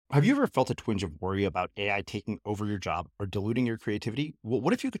Have you ever felt a twinge of worry about AI taking over your job or diluting your creativity? Well,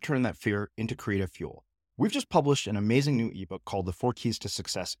 what if you could turn that fear into creative fuel? We've just published an amazing new ebook called The 4 Keys to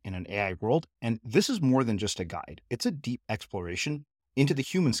Success in an AI World, and this is more than just a guide. It's a deep exploration into the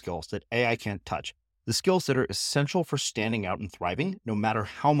human skills that AI can't touch, the skills that are essential for standing out and thriving, no matter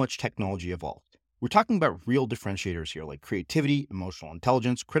how much technology evolves. We're talking about real differentiators here, like creativity, emotional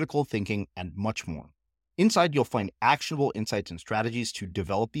intelligence, critical thinking, and much more. Inside, you'll find actionable insights and strategies to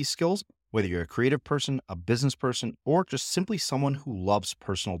develop these skills, whether you're a creative person, a business person, or just simply someone who loves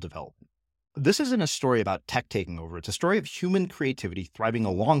personal development. This isn't a story about tech taking over. It's a story of human creativity thriving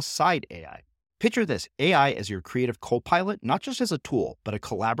alongside AI. Picture this, AI as your creative co-pilot, not just as a tool, but a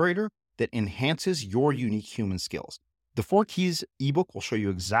collaborator that enhances your unique human skills. The 4 Keys ebook will show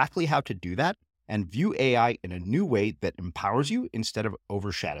you exactly how to do that and view AI in a new way that empowers you instead of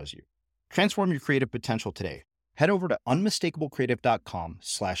overshadows you. Transform your creative potential today. Head over to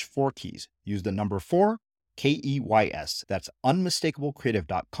unmistakablecreative.com/4keys. Use the number 4, KEYS. That's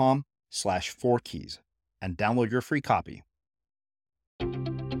unmistakablecreative.com/4keys and download your free copy.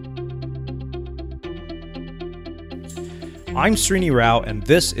 I'm Srini Rao, and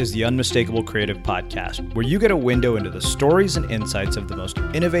this is the Unmistakable Creative Podcast, where you get a window into the stories and insights of the most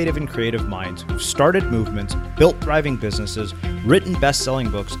innovative and creative minds who've started movements, built thriving businesses, written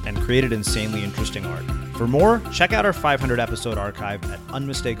best-selling books, and created insanely interesting art. For more, check out our 500-episode archive at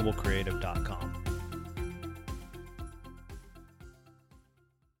unmistakablecreative.com.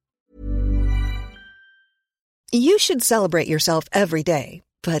 You should celebrate yourself every day,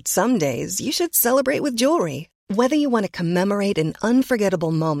 but some days you should celebrate with jewelry. Whether you want to commemorate an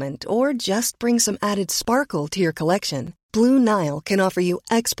unforgettable moment or just bring some added sparkle to your collection, Blue Nile can offer you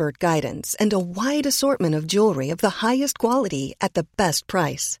expert guidance and a wide assortment of jewelry of the highest quality at the best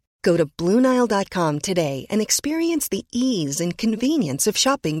price. Go to BlueNile.com today and experience the ease and convenience of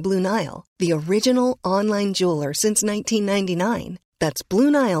shopping Blue Nile, the original online jeweler since 1999. That's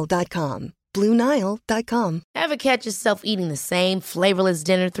BlueNile.com. BlueNile.com. Ever catch yourself eating the same flavorless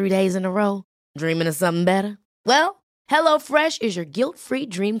dinner 3 days in a row? Dreaming of something better? Well, HelloFresh is your guilt-free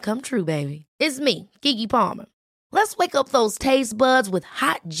dream come true, baby. It's me, Keke Palmer. Let's wake up those taste buds with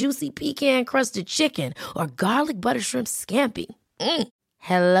hot, juicy pecan-crusted chicken or garlic butter shrimp scampi.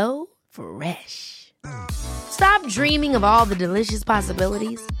 Hello Fresh. Stop dreaming of all the delicious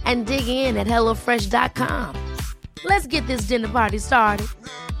possibilities and dig in at HelloFresh.com. Let's get this dinner party started.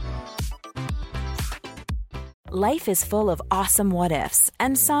 Life is full of awesome what-ifs,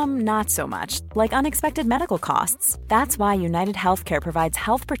 and some not so much, like unexpected medical costs. That's why United Healthcare provides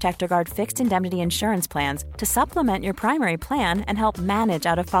Health Protector Guard fixed indemnity insurance plans to supplement your primary plan and help manage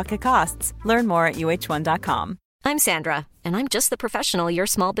out-of-pocket costs. Learn more at uh1.com. I'm Sandra, and I'm just the professional your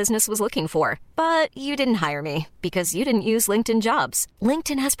small business was looking for. But you didn't hire me because you didn't use LinkedIn Jobs.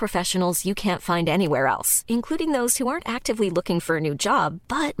 LinkedIn has professionals you can't find anywhere else, including those who aren't actively looking for a new job,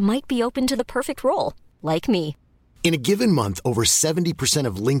 but might be open to the perfect role, like me. In a given month, over 70%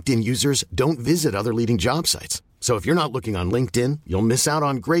 of LinkedIn users don't visit other leading job sites. So if you're not looking on LinkedIn, you'll miss out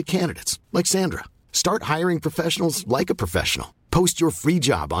on great candidates like Sandra. Start hiring professionals like a professional. Post your free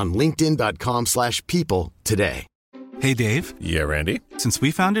job on linkedin.com/people today. Hey, Dave. Yeah, Randy. Since we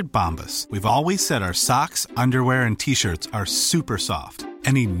founded Bombas, we've always said our socks, underwear, and T-shirts are super soft.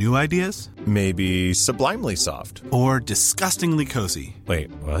 Any new ideas? Maybe sublimely soft. Or disgustingly cozy. Wait,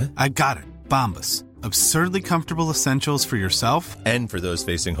 what? I got it. Bombas. Absurdly comfortable essentials for yourself and for those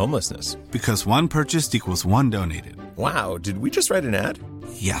facing homelessness. Because one purchased equals one donated. Wow, did we just write an ad?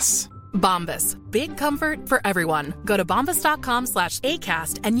 Yes. Bombas. Big comfort for everyone. Go to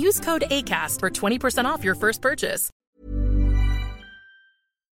bombas.com/ACAST and use code ACAST for 20% off your first purchase.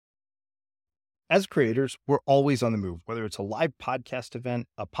 As creators, we're always on the move. Whether it's a live podcast event,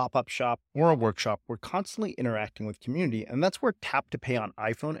 a pop-up shop, or a workshop, we're constantly interacting with community, and that's where Tap to Pay on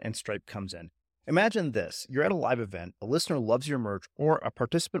iPhone and Stripe comes in. Imagine this, you're at a live event, a listener loves your merch, or a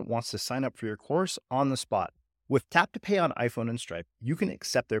participant wants to sign up for your course on the spot. With Tap to Pay on iPhone and Stripe, you can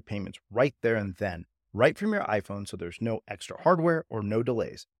accept their payments right there and then, right from your iPhone, so there's no extra hardware or no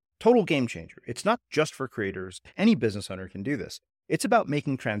delays. Total game changer. It's not just for creators. Any business owner can do this. It's about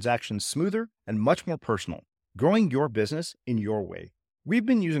making transactions smoother and much more personal, growing your business in your way. We've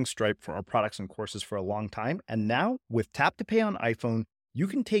been using Stripe for our products and courses for a long time, and now with Tap to Pay on iPhone, you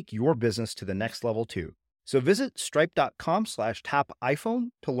can take your business to the next level too. So visit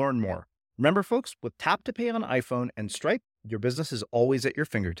stripe.com/tapiphone to learn more. Remember, folks, with Tap to Pay on iPhone and Stripe, your business is always at your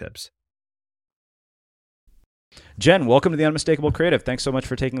fingertips. Jen, welcome to the Unmistakable Creative. Thanks so much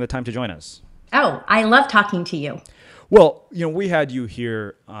for taking the time to join us. Oh, I love talking to you. Well, we had you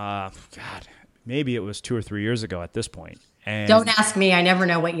here, maybe it was 2 or 3 years ago at this point. And Don't ask me. I never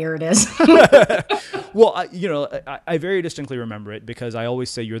know what year it is. well, I very distinctly remember it because I always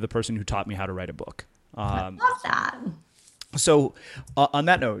say you're the person who taught me how to write a book. I love that. So on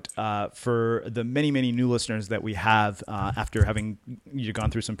that note, for the many, many new listeners that we have after having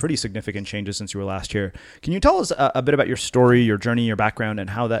gone through some pretty significant changes since you were last here, can you tell us a bit about your story, your journey, your background, and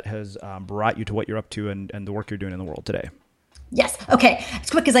how that has brought you to what you're up to and the work you're doing in the world today? Yes. Okay. As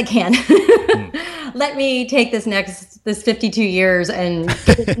quick as I can. Let me take this 52 years and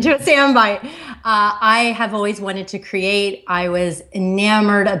put it into a soundbite. I have always wanted to create. I was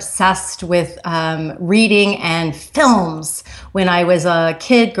enamored, obsessed with reading and films when I was a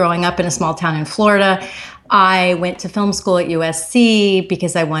kid growing up in a small town in Florida. I went to film school at USC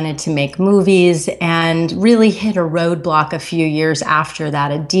because I wanted to make movies and really hit a roadblock a few years after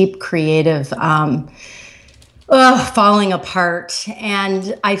that, a deep creative falling apart.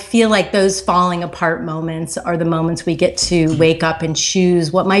 And I feel like those falling apart moments are the moments we get to wake up and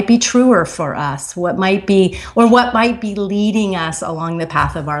choose what might be truer for us, what might be leading us along the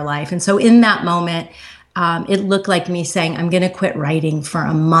path of our life. And so in that moment, it looked like me saying, I'm going to quit writing for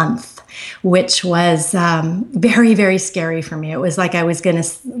a month, which was very, very scary for me. It was like I was saying,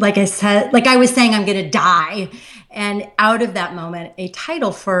 I'm going to die. And out of that moment, a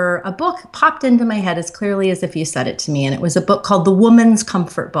title for a book popped into my head as clearly as if you said it to me. And it was a book called The Woman's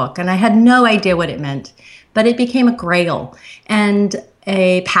Comfort Book. And I had no idea what it meant, but it became a grail and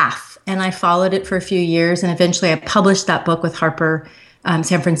a path. And I followed it for a few years. And eventually I published that book with Harper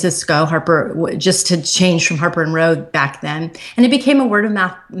San Francisco, Harper, just to change from Harper and Row back then. And it became a word of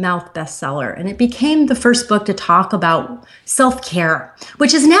mouth bestseller. And it became the first book to talk about self-care,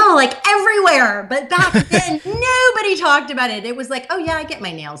 which is now like everywhere. But back then, nobody talked about it. It was like, oh yeah, I get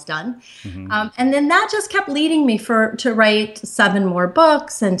my nails done. Mm-hmm. And then that just kept leading me to write 7 more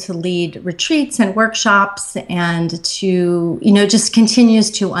books and to lead retreats and workshops and to, just continues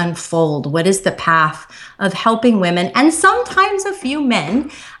to unfold. What is the path of helping women and sometimes a few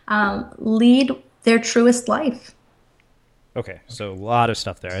men lead their truest life? Okay, so a lot of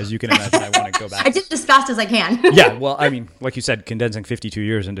stuff there. As you can imagine, I want to go back. I did it as fast as I can. Yeah, well, I mean, like you said, condensing 52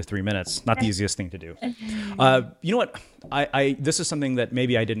 years into 3 minutes, not the easiest thing to do. You know what? This is something that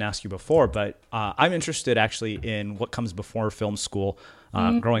maybe I didn't ask you before, but I'm interested actually in what comes before film school,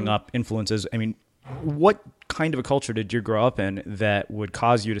 growing up, influences. I mean, what kind of a culture did you grow up in that would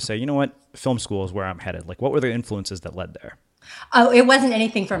cause you to say, you know what, film school is where I'm headed? Like, what were the influences that led there? Oh, it wasn't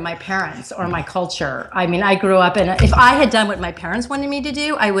anything from my parents or my culture. I mean, I grew up if I had done what my parents wanted me to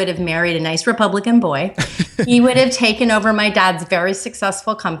do, I would have married a nice Republican boy. He would have taken over my dad's very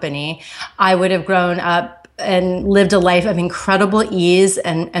successful company. I would have grown up and lived a life of incredible ease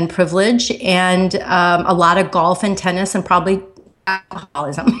and privilege and a lot of golf and tennis and probably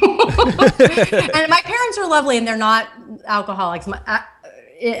alcoholism. And my parents are lovely and they're not alcoholics.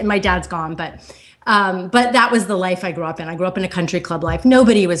 My dad's gone, but that was the life I grew up in. I grew up in a country club life.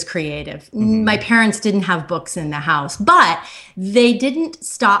 Nobody was creative. Mm-hmm. My parents didn't have books in the house, but they didn't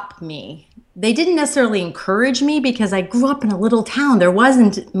stop me. They didn't necessarily encourage me because I grew up in a little town. There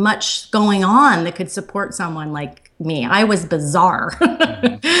wasn't much going on that could support someone like me. I was bizarre.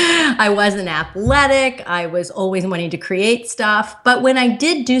 Mm-hmm. I wasn't athletic. I was always wanting to create stuff. But when I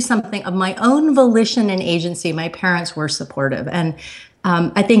did do something of my own volition and agency, my parents were supportive. And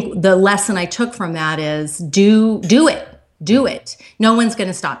I think the lesson I took from that is do it. No one's going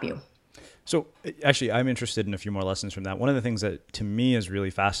to stop you. So actually, I'm interested in a few more lessons from that. One of the things that to me is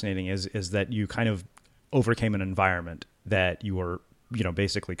really fascinating is that you kind of overcame an environment that you were,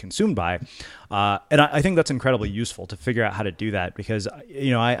 basically consumed by. And I think that's incredibly useful to figure out how to do that because,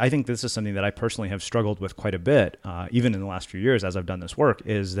 I think this is something that I personally have struggled with quite a bit, even in the last few years as I've done this work,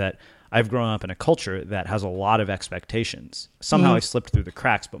 is that I've grown up in a culture that has a lot of expectations. Somehow I slipped through the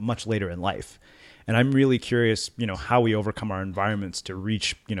cracks, but much later in life. And I'm really curious, how we overcome our environments to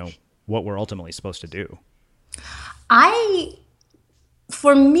reach, what we're ultimately supposed to do.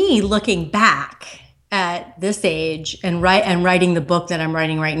 For me, looking back at this age and writing the book that I'm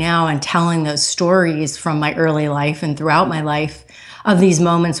writing right now and telling those stories from my early life and throughout my life of these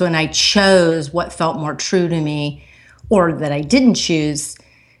moments when I chose what felt more true to me or that I didn't choose,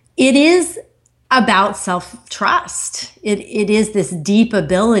 it is about self-trust. It is this deep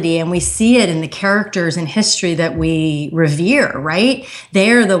ability, and we see it in the characters in history that we revere, right?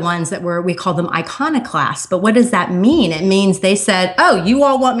 They're the ones that we call them iconoclasts. But what does that mean? It means they said, oh, you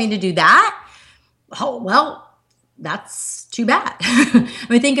all want me to do that? Oh, well, that's too bad. I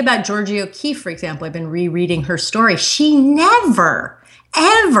mean, think about Georgia O'Keeffe, for example. I've been rereading her story. She never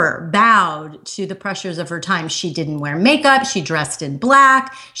ever bowed to the pressures of her time. She didn't wear makeup. She dressed in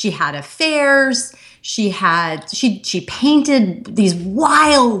black. She had affairs. She painted these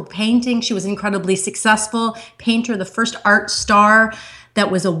wild paintings. She was an incredibly successful painter, the first art star that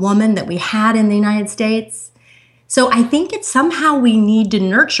was a woman that we had in the United States. So I think it's somehow we need to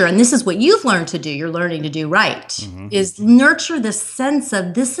nurture, and this is what you've learned to do, you're learning to do right, is nurture the sense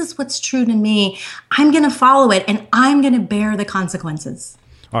of this is what's true to me. I'm going to follow it and I'm going to bear the consequences.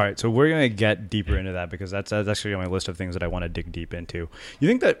 All right, so we're going to get deeper into that because that's actually on my list of things that I want to dig deep into. You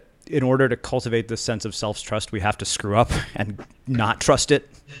think that in order to cultivate this sense of self-trust, we have to screw up and not trust it?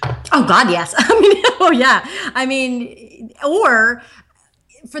 Oh, God, yes. Or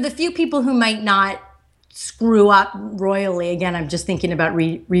for the few people who might not screw up royally, again, I'm just thinking about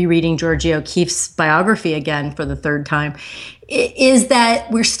rereading Georgia O'Keeffe's biography again for the third time, is that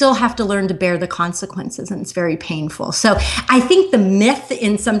we still have to learn to bear the consequences, and it's very painful. So I think the myth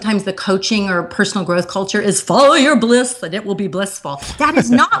in sometimes the coaching or personal growth culture is follow your bliss and it will be blissful. That is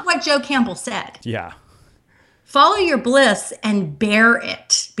not what Joe Campbell said. Yeah. Follow your bliss and bear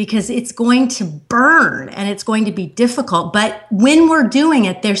it, because it's going to burn and it's going to be difficult. But when we're doing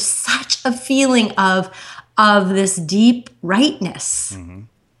it, there's such a feeling of this deep rightness. Mm-hmm.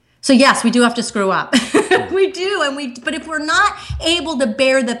 So yes, we do have to screw up. We do. But if we're not able to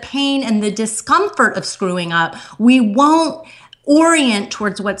bear the pain and the discomfort of screwing up, we won't orient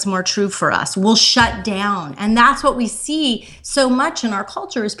towards what's more true for us. We'll shut down. And that's what we see so much in our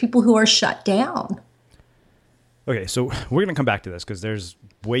culture, is people who are shut down. Okay, so we're going to come back to this because there's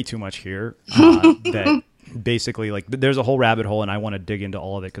way too much here that basically, like, there's a whole rabbit hole, and I want to dig into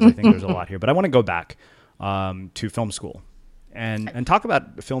all of it because I think there's a lot here. But I want to go back to film school and talk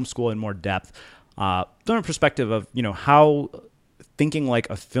about film school in more depth from a perspective of, how thinking like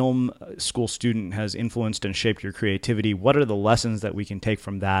a film school student has influenced and shaped your creativity. What are the lessons that we can take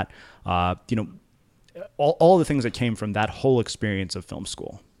from that? All the things that came from that whole experience of film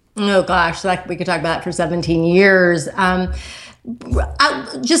school. Oh gosh, we could talk about it for 17 years.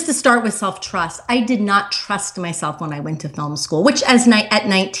 Just to start with self-trust, I did not trust myself when I went to film school, which at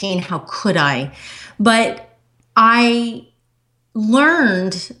 19, how could I? But I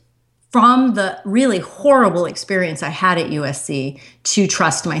learned from the really horrible experience I had at USC to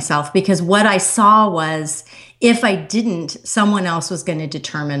trust myself, because what I saw was, if I didn't, someone else was going to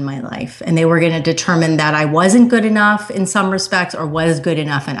determine my life, and they were going to determine that I wasn't good enough in some respects or was good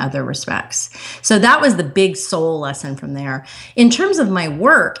enough in other respects. So that was the big soul lesson from there. In terms of my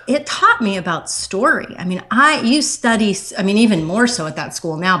work, it taught me about story. You study, even more so at that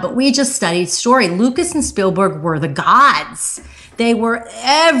school now, but we just studied story. Lucas and Spielberg were the gods. They were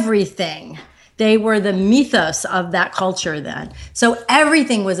everything. They were the mythos of that culture then. So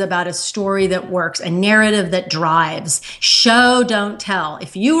everything was about a story that works, a narrative that drives. Show, don't tell.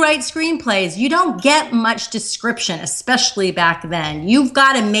 If you write screenplays, you don't get much description, especially back then. You've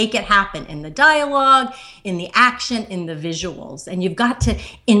got to make it happen in the dialogue, in the action, in the visuals. And you've got to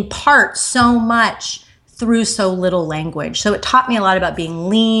impart so much through so little language. So it taught me a lot about being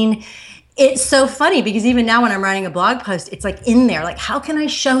lean. It's so funny because even now when I'm writing a blog post, it's like in there, like, how can I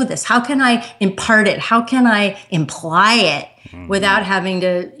show this? How can I impart it? How can I imply it without having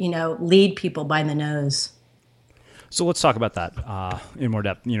to, lead people by the nose? So let's talk about that in more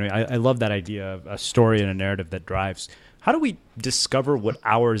depth. I love that idea of a story and a narrative that drives. How do we discover what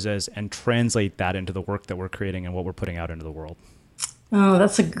ours is and translate that into the work that we're creating and what we're putting out into the world? Oh,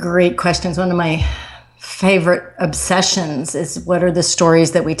 that's a great question. It's one of my favorite obsessions, is what are the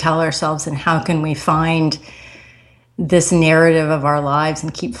stories that we tell ourselves, and how can we find this narrative of our lives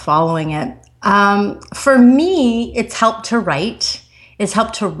and keep following it? For me, it's helped to write. It's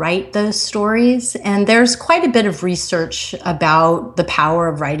helped to write those stories. And there's quite a bit of research about the power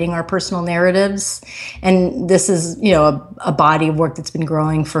of writing our personal narratives. And this is, a body of work that's been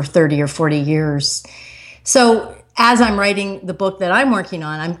growing for 30 or 40 years. So as I'm writing the book that I'm working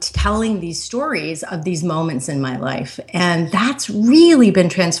on, I'm telling these stories of these moments in my life. And that's really been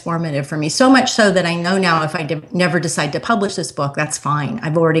transformative for me. So much so that I know now if I never decide to publish this book, that's fine.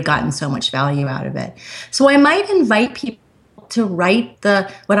 I've already gotten so much value out of it. So I might invite people to write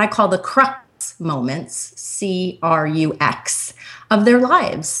what I call the crux moments, CRUX, of their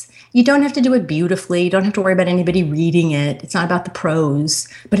lives. You don't have to do it beautifully. You don't have to worry about anybody reading it. It's not about the prose,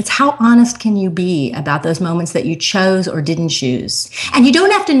 but it's how honest can you be about those moments that you chose or didn't choose. And you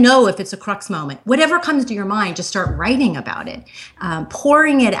don't have to know if it's a crux moment. Whatever comes to your mind, just start writing about it,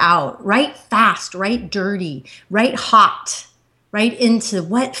 pouring it out. Write fast, write dirty, write hot, write into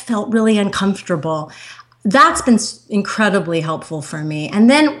what felt really uncomfortable. That's been incredibly helpful for me.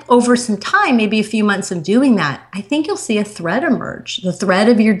 And then over some time, maybe a few months of doing that, I think you'll see a thread emerge, the thread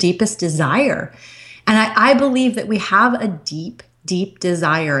of your deepest desire. And I believe that we have a deep deep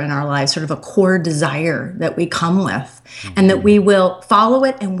desire in our lives, sort of a core desire that we come with, and that we will follow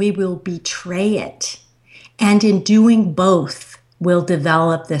it and we will betray it. And in doing both, we'll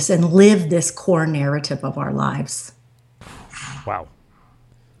develop this and live this core narrative of our lives. Wow.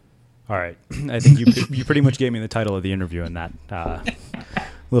 All right. I think you pretty much gave me the title of the interview in that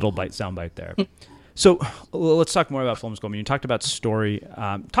little soundbite there. So let's talk more about film school. I mean, you talked about story.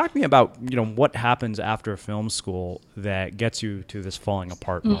 Talk to me about, what happens after film school that gets you to this falling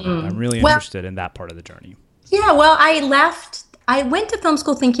apart moment. I'm really interested in that part of the journey. Yeah, well, I went to film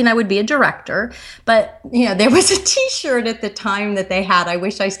school thinking I would be a director, but there was a T-shirt at the time that they had. I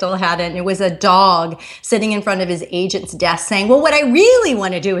wish I still had it. And it was a dog sitting in front of his agent's desk saying, well, what I really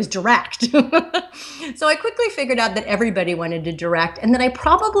want to do is direct. So I quickly figured out that everybody wanted to direct, and that I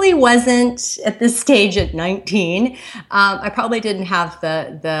probably wasn't at this stage at 19. I probably didn't have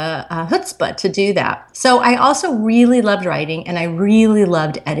the chutzpah to do that. So I also really loved writing, and I really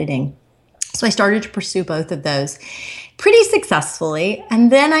loved editing. So I started to pursue both of those pretty successfully.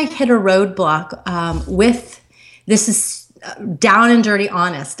 And then I hit a roadblock with, this is down and dirty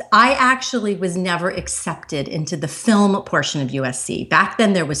honest. I actually was never accepted into the film portion of USC. Back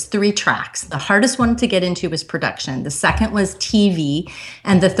then there was 3 tracks. The hardest one to get into was production. The second was TV.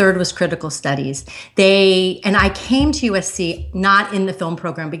 And the third was critical studies. And I came to USC not in the film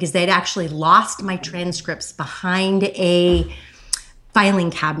program because they'd actually lost my transcripts behind a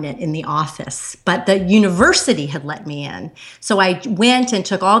filing cabinet in the office, but the university had let me in. So I went and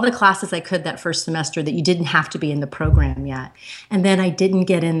took all the classes I could that first semester that you didn't have to be in the program yet. And then I didn't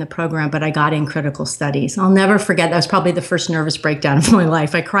get in the program, but I got in critical studies. I'll never forget, that was probably the first nervous breakdown of my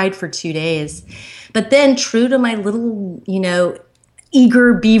life. I cried for 2 days. But then, true to my little,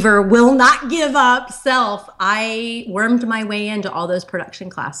 eager beaver, will not give up self, I wormed my way into all those production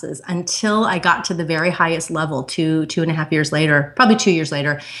classes until I got to the very highest level, 2.5 years later, probably 2 years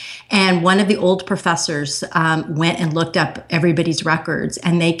later. And one of the old professors went and looked up everybody's records,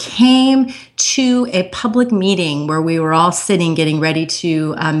 and they came to a public meeting where we were all sitting getting ready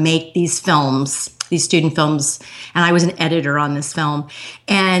to make these films, these student films, and I was an editor on this film,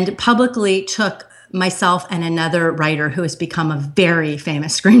 and publicly took myself and another writer who has become a very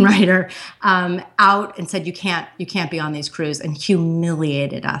famous screenwriter out and said, you can't be on these crews, and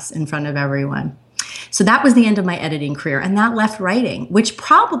humiliated us in front of everyone. So that was the end of my editing career, and that left writing, which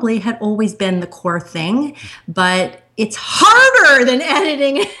probably had always been the core thing, but it's harder than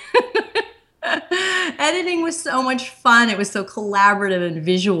editing. Editing was so much fun. It was so collaborative and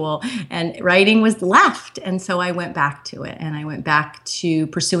visual, and writing was left. And so I went back to it, and I went back to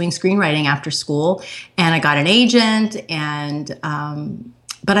pursuing screenwriting after school, and I got an agent, and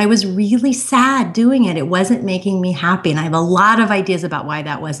but I was really sad doing it. It wasn't making me happy, and I have a lot of ideas about why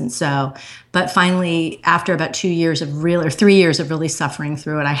that wasn't so. But finally, after about 3 years of really suffering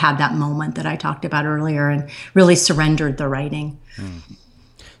through it, I had that moment that I talked about earlier and really surrendered the writing.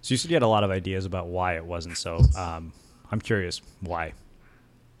 So you said you had a lot of ideas about why it wasn't so. I'm curious why.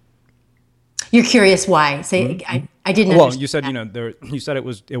 You're curious why? Say, I didn't. Well, you said you said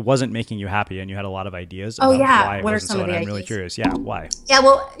it wasn't making you happy, and you had a lot of ideas. About why it what are wasn't some so, of the I'm ideas? really curious. Yeah, why? Yeah,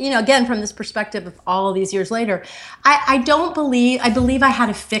 well, again, from this perspective of all of these years later, I believe I had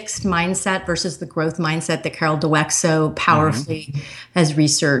a fixed mindset versus the growth mindset that Carol Dweck so powerfully has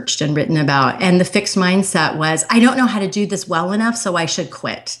researched and written about. And the fixed mindset was, I don't know how to do this well enough, so I should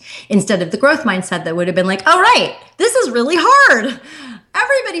quit. Instead of the growth mindset that would have been like, all right, this is really hard.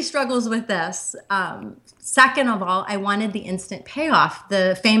 Everybody struggles with this. Second of all, I wanted the instant payoff.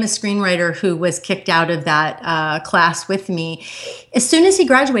 The famous screenwriter who was kicked out of that class with me, as soon as he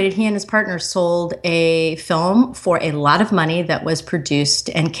graduated, he and his partner sold a film for a lot of money that was produced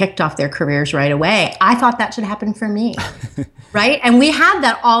and kicked off their careers right away. I thought that should happen for me, right? And we had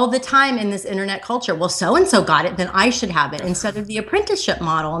that all the time in this internet culture. Well, so-and-so got it, then I should have it, instead of the apprenticeship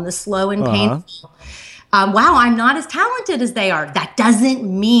model and the slow and painful. Wow, I'm not as talented as they are. That doesn't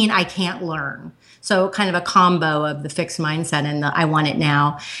mean I can't learn. So kind of a combo of the fixed mindset and the I want it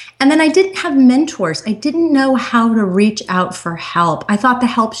now. And then I didn't have mentors. I didn't know how to reach out for help. I thought the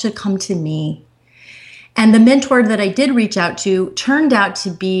help should come to me. And the mentor that I did reach out to turned out to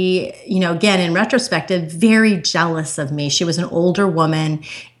be, again, in retrospective, very jealous of me. She was an older woman,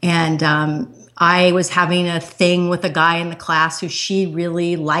 and I was having a thing with a guy in the class who she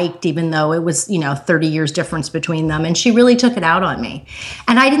really liked, even though it was, 30 years difference between them. And she really took it out on me.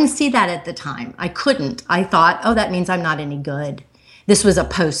 And I didn't see that at the time. I couldn't. I thought, that means I'm not any good. This was a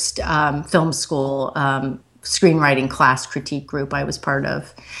post film school screenwriting class critique group I was part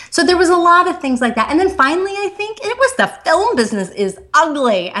of. So there was a lot of things like that. And then finally, I think it was the film business is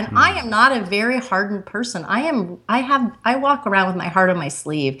ugly. And I am not a very hardened person. I walk around with my heart on my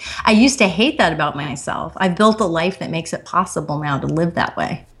sleeve. I used to hate that about myself. I've built a life that makes it possible now to live that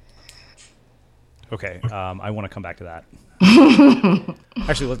way. Okay. I want to come back to that.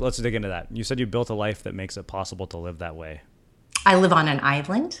 Actually, let's dig into that. You said you built a life that makes it possible to live that way. I live on an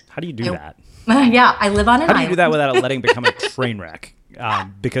island. How do you do that? Yeah, I live on an island. How do you do that without it letting it become a train wreck?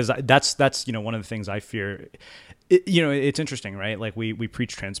 Because that's one of the things I fear. It's interesting, right? Like we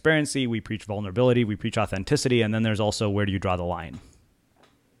preach transparency, we preach vulnerability, we preach authenticity, and then there's also where do you draw the line?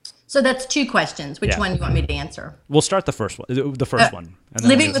 So that's two questions. Which one do you want me to answer? We'll start the first one. The first one. And then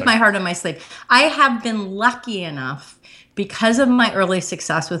living with my heart on my sleeve. I have been lucky enough because of my early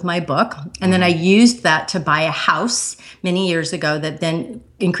success with my book, and then I used that to buy a house many years ago that then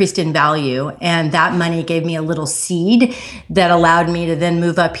increased in value, and that money gave me a little seed that allowed me to then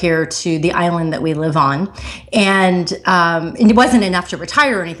move up here to the island that we live on. And it wasn't enough to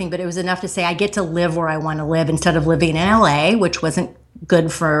retire or anything, but it was enough to say I get to live where I want to live instead of living in LA, which wasn't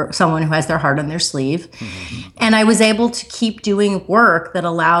good for someone who has their heart on their sleeve. And I was able to keep doing work that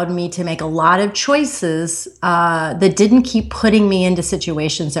allowed me to make a lot of choices that didn't keep putting me into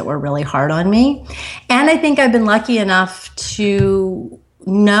situations that were really hard on me. And I think I've been lucky enough to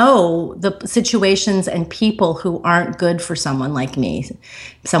know the situations and people who aren't good for someone like me,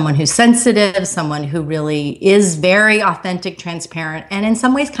 someone who's sensitive, someone who really is very authentic, transparent, and in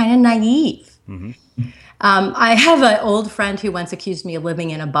some ways kind of naive. I have an old friend who once accused me of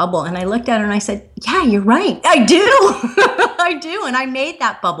living in a bubble, and I looked at her and I said, yeah, you're right. I do. I do. And I made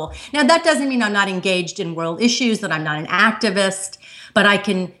that bubble. Now, that doesn't mean I'm not engaged in world issues, that I'm not an activist, but I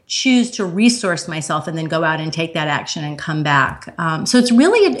can choose to resource myself and then go out and take that action and come back. So it's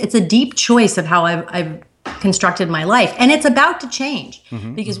really, it's a deep choice of how I've constructed my life. And it's about to change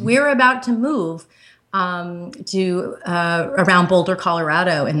because we're about to move to around Boulder,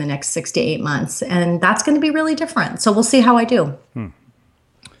 Colorado in the next 6 to 8 months. And that's going to be really different. So we'll see how I do.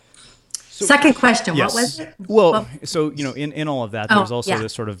 So, second question, yes. What was it? Well, so, in all of that, there's also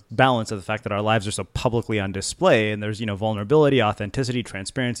this sort of balance of the fact that our lives are so publicly on display, and there's, vulnerability, authenticity,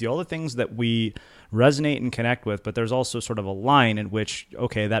 transparency, all the things that we resonate and connect with, but there's also sort of a line in which,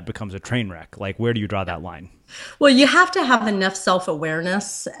 okay, that becomes a train wreck. Like, where do you draw that line? Well, you have to have enough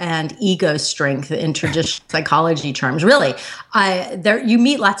self-awareness and ego strength in traditional psychology terms. Really, you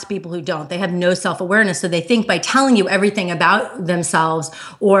meet lots of people who don't. They have no self-awareness, so they think by telling you everything about themselves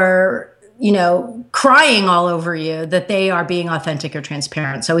or crying all over you that they are being authentic or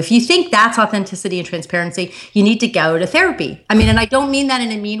transparent. So if you think that's authenticity and transparency, you need to go to therapy. I mean, and I don't mean that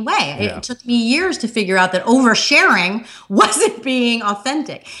in a mean way. Yeah. It took me years to figure out that oversharing wasn't being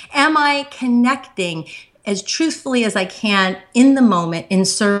authentic. Am I connecting as truthfully as I can in the moment in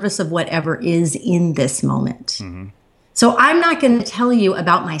service of whatever is in this moment? So I'm not going to tell you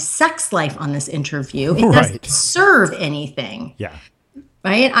about my sex life on this interview. It doesn't serve anything. Yeah.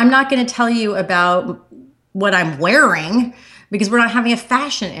 Right? I'm not going to tell you about what I'm wearing because we're not having a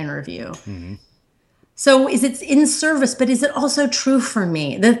fashion interview. So is it in service, but is it also true for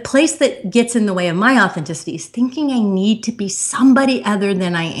me? The place that gets in the way of my authenticity is thinking I need to be somebody other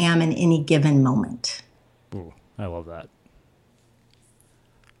than I am in any given moment. Ooh, I love that.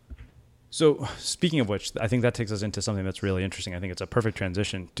 So speaking of which, I think that takes us into something that's really interesting. I think it's a perfect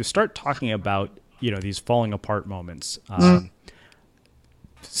transition to start talking about, these falling apart moments.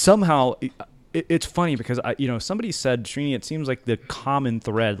 Somehow it's funny because somebody said, Srini, it seems like the common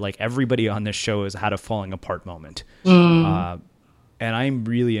thread, like everybody on this show has had a falling apart moment. And I'm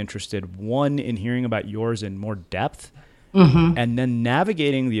really interested, one, in hearing about yours in more depth, and then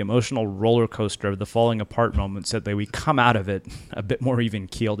navigating the emotional roller coaster of the falling apart moments so that we come out of it a bit more even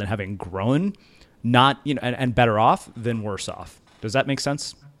keeled and having grown, not, and better off than worse off. Does that make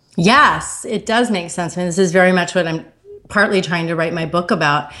sense? Yes, it does make sense. And this is very much what I'm partly trying to write my book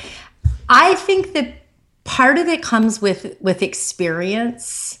about. I think that part of it comes with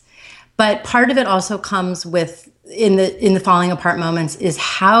experience, but part of it also comes with in the falling apart moments is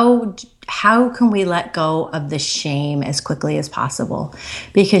how can we let go of the shame as quickly as possible?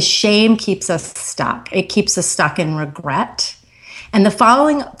 Because shame keeps us stuck. It keeps us stuck in regret. And the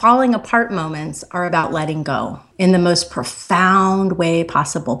falling apart moments are about letting go in the most profound way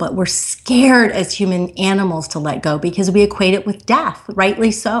possible. But we're scared as human animals to let go because we equate it with death, rightly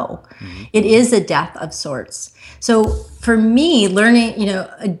so. It is a death of sorts. So for me, learning,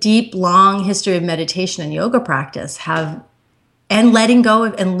 a deep, long history of meditation and yoga practice and letting go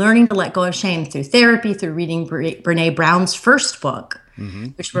of and learning to let go of shame through therapy, through reading Brene Brown's first book,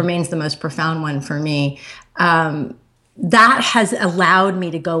 which remains the most profound one for me, that has allowed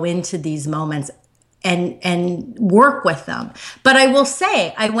me to go into these moments and work with them. But I will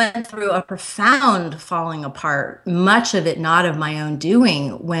say, I went through a profound falling apart, much of it not of my own doing,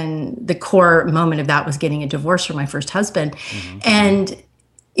 when the core moment of that was getting a divorce from my first husband. And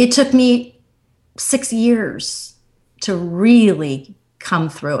it took me 6 years to really come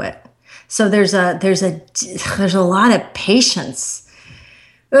through it. So there's a lot of patience.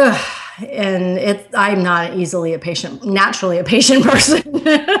 Ugh. And I'm not naturally a patient person.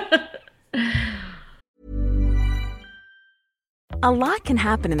 A lot can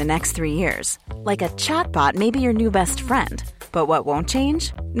happen in the next 3 years. Like a chatbot may be your new best friend. But what won't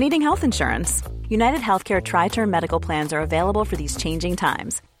change? Needing health insurance. United Healthcare Tri-Term Medical Plans are available for these changing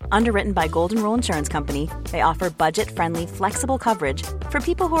times. Underwritten by Golden Rule Insurance Company, they offer budget-friendly, flexible coverage for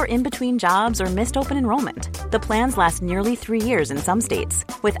people who are in between jobs or missed open enrollment. The plans last nearly 3 years in some states,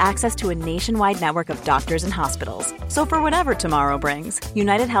 with access to a nationwide network of doctors and hospitals. So for whatever tomorrow brings,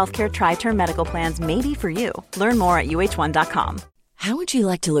 United Healthcare Tri-Term Medical Plans may be for you. Learn more at uh1.com. How would you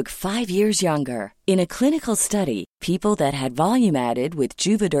like to look 5 years younger? In a clinical study, people that had volume added with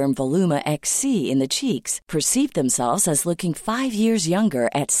Juvederm Voluma XC in the cheeks perceived themselves as looking 5 years younger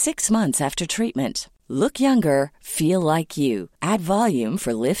at 6 months after treatment. Look younger, feel like you. Add volume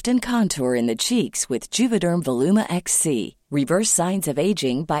for lift and contour in the cheeks with Juvederm Voluma XC. Reverse signs of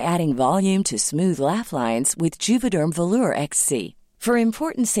aging by adding volume to smooth laugh lines with Juvederm Volure XC. For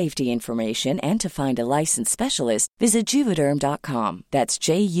important safety information and to find a licensed specialist, visit Juvederm.com. That's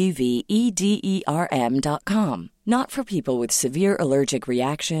JUVEDERM.com. Not for people with severe allergic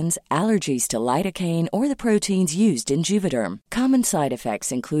reactions, allergies to lidocaine, or the proteins used in Juvederm. Common side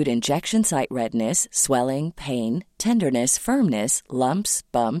effects include injection site redness, swelling, pain, tenderness, firmness, lumps,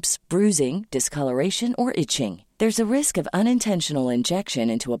 bumps, bruising, discoloration, or itching. There's a risk of unintentional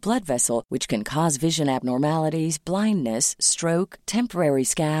injection into a blood vessel, which can cause vision abnormalities, blindness, stroke, temporary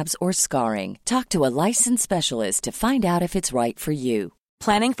scabs, or scarring. Talk to a licensed specialist to find out if it's right for you.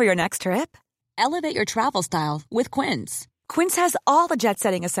 Planning for your next trip? Elevate your travel style with Quince. Quince has all the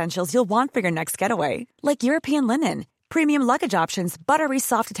jet-setting essentials you'll want for your next getaway, like European linen, premium luggage options, buttery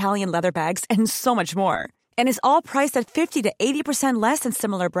soft Italian leather bags, and so much more. And is all priced at 50 to 80% less than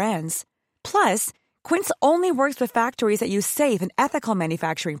similar brands. Plus, Quince only works with factories that use safe and ethical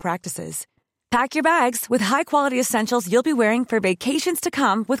manufacturing practices. Pack your bags with high-quality essentials you'll be wearing for vacations to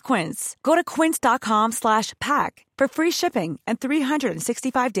come with Quince. Go to quince.com/pack for free shipping and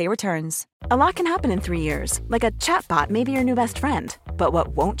 365-day returns. A lot can happen in 3 years, like a chatbot may be your new best friend. But what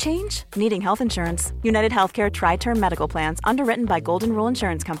won't change? Needing health insurance. United Healthcare Tri-Term Medical Plans, underwritten by Golden Rule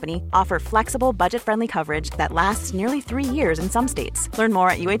Insurance Company, offer flexible, budget-friendly coverage that lasts nearly 3 years in some states. Learn more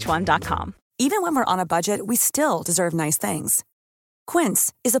at uh1.com. Even when we're on a budget, we still deserve nice things.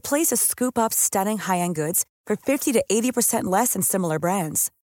 Quince is a place to scoop up stunning high-end goods for 50 to 80% less than similar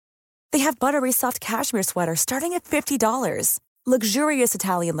brands. They have buttery soft cashmere sweaters starting at $50, luxurious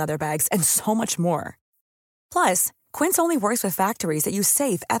Italian leather bags, and so much more. Plus, Quince only works with factories that use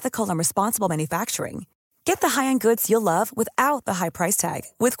safe, ethical, and responsible manufacturing. Get the high-end goods you'll love without the high price tag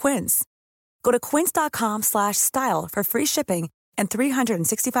with Quince. Go to quince.com/style for free shipping and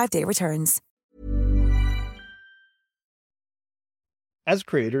 365-day returns. As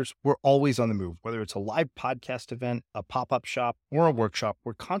creators, we're always on the move. Whether it's a live podcast event, a pop-up shop, or a workshop,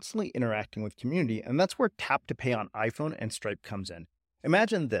 we're constantly interacting with community, and that's where Tap to Pay on iPhone and Stripe comes in.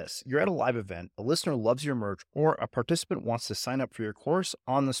 Imagine this. You're at a live event, a listener loves your merch, or a participant wants to sign up for your course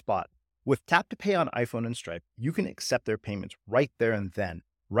on the spot. With Tap to Pay on iPhone and Stripe, you can accept their payments right there and then,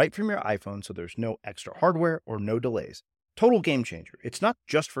 right from your iPhone, so there's no extra hardware or no delays. Total game changer. It's not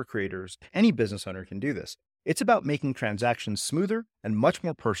just for creators. Any business owner can do this. It's about making transactions smoother and much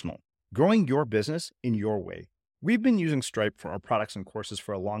more personal, growing your business in your way. We've been using Stripe for our products and courses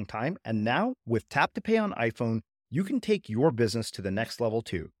for a long time, and now with Tap to Pay on iPhone, you can take your business to the next level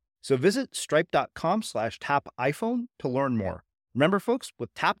too. So visit stripe.com/tap iPhone to learn more. Remember, folks,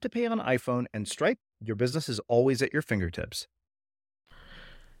 with Tap to Pay on iPhone and Stripe, your business is always at your fingertips.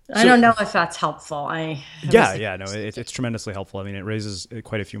 I don't know if that's helpful. It's tremendously helpful. I mean, it raises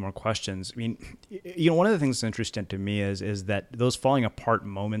quite a few more questions. I mean, one of the things that's interesting to me is that those falling apart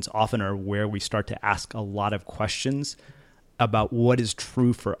moments often are where we start to ask a lot of questions about what is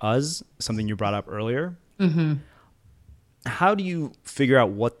true for us, something you brought up earlier. Mm-hmm. How do you figure out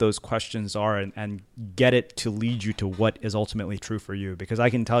what those questions are and get it to lead you to what is ultimately true for you? Because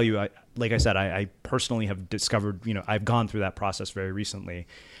I can tell you, I personally have discovered, I've gone through that process very recently.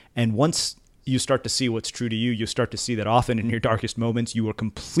 And once you start to see what's true to you, you start to see that often in your darkest moments, you were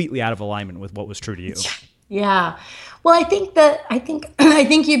completely out of alignment with what was true to you. Yeah. Well, I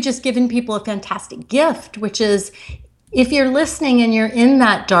think you've just given people a fantastic gift, which is if you're listening and you're in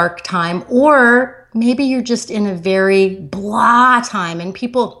that dark time, or maybe you're just in a very blah time and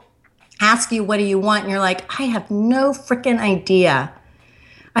people ask you, what do you want? And you're like, I have no freaking idea.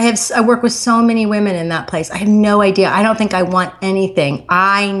 I work with so many women in that place. I have no idea. I don't think I want anything.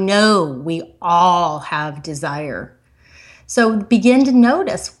 I know we all have desire. So begin to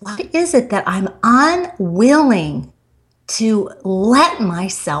notice, what is it that I'm unwilling to let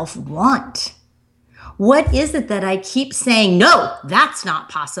myself want? What is it that I keep saying, no, that's not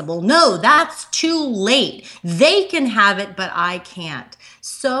possible. No, that's too late. They can have it, but I can't.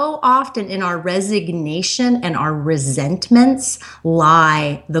 So often in our resignation and our resentments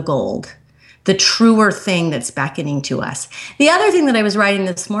lie the gold, the truer thing that's beckoning to us. The other thing that I was writing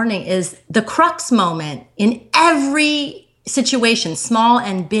this morning is the crux moment in every situation, small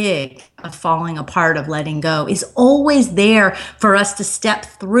and big, of falling apart, of letting go, is always there for us to step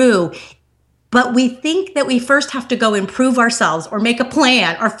through. But we think that we first have to go improve ourselves or make a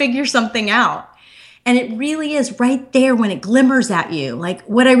plan or figure something out. And it really is right there when it glimmers at you. Like,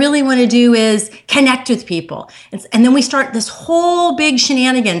 what I really want to do is connect with people. And then we start this whole big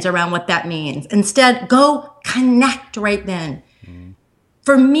shenanigans around what that means. Instead, go connect right then.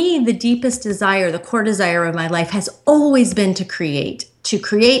 For me, the deepest desire, the core desire of my life has always been to create, to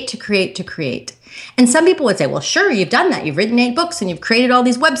create, to create, to create. And some people would say, well, sure, you've done that. You've written 8 books and you've created all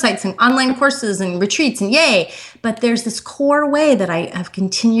these websites and online courses and retreats and yay. But there's this core way that I have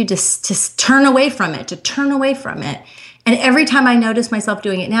continued to turn away from it, And every time I notice myself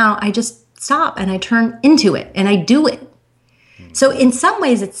doing it now, I just stop and I turn into it and I do it. So in some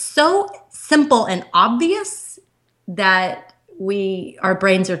ways, it's so simple and obvious that our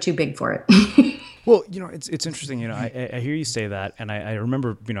brains are too big for it. Well, it's interesting. I hear you say that, and I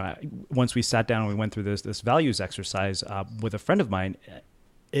remember, once we sat down and we went through this values exercise with a friend of mine.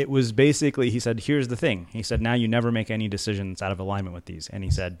 It was basically, he said, here's the thing. He said, now you never make any decisions out of alignment with these, and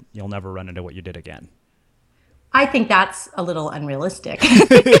he said, you'll never run into what you did again. I think that's a little unrealistic.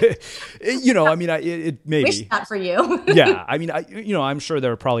 It maybe. Wish that for you. Yeah. I'm sure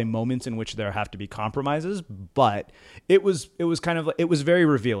there are probably moments in which there have to be compromises, but it was very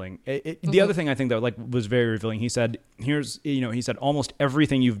revealing. The other thing I think that was very revealing, he said, he said almost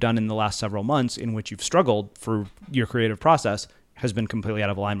everything you've done in the last several months in which you've struggled for your creative process has been completely out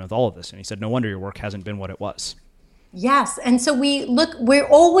of alignment with all of this. And he said, no wonder your work hasn't been what it was. Yes. And so we're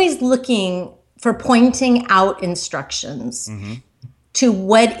always looking for pointing out instructions to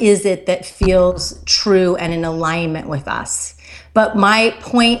what is it that feels true and in alignment with us. But my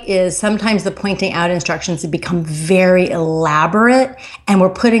point is sometimes the pointing out instructions have become very elaborate, and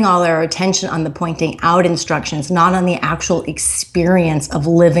we're putting all our attention on the pointing out instructions, not on the actual experience of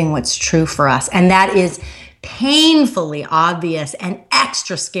living what's true for us. And that is painfully obvious and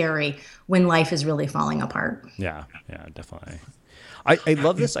extra scary when life is really falling apart. Yeah, definitely. I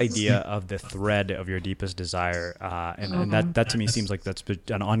love this idea of the thread of your deepest desire, and that to me seems like that's been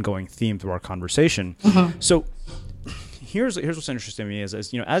an ongoing theme through our conversation. So here's what's interesting to me is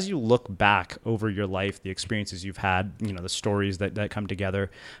as you look back over your life, the experiences you've had, the stories that come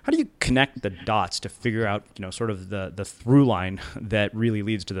together, how do you connect the dots to figure out sort of the through line that really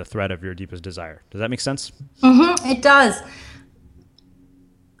leads to the thread of your deepest desire? Does that make sense? It does.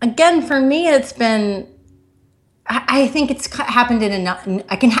 Again, for me, it's been. I think it's happened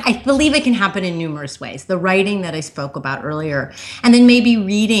I believe it can happen in numerous ways. The writing that I spoke about earlier, and then maybe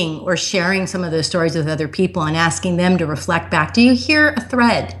reading or sharing some of those stories with other people and asking them to reflect back. Do you hear a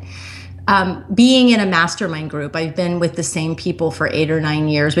thread? Being in a mastermind group, I've been with the same people for 8 or 9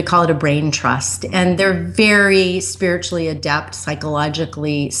 years. We call it a brain trust, and they're very spiritually adept,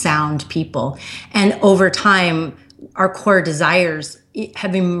 psychologically sound people. And over time, our core desires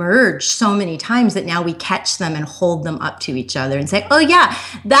have emerged so many times that now we catch them and hold them up to each other and say, oh yeah,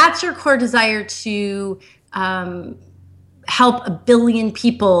 that's your core desire to help 1 billion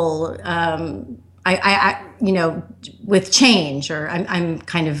people with change, or I'm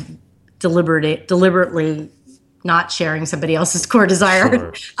kind of deliberately not sharing somebody else's core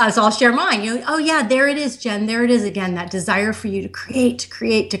desire. Sure. So I'll share mine. Oh yeah, there it is, Jen. There it is again, that desire for you to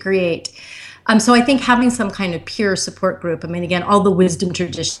create. So I think having some kind of peer support group, again, all the wisdom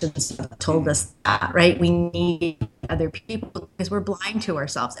traditions have told us that, right? We need other people because we're blind to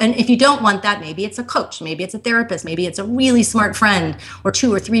ourselves. And if you don't want that, maybe it's a coach, maybe it's a therapist, maybe it's a really smart friend or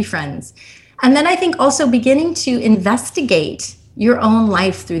 2 or 3 friends. And then I think also beginning to investigate your own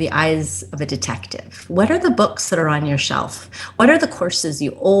life through the eyes of a detective. What are the books that are on your shelf? What are the courses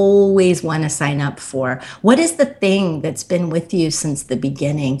you always want to sign up for? What is the thing that's been with you since the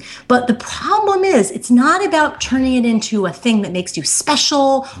beginning? But the problem is, it's not about turning it into a thing that makes you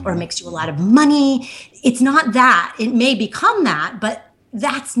special or makes you a lot of money. It's not that. It may become that, but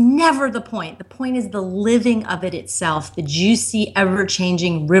that's never the point. The point is the living of it itself, the juicy,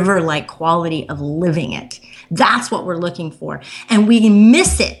 ever-changing, river-like quality of living it. That's what we're looking for. And we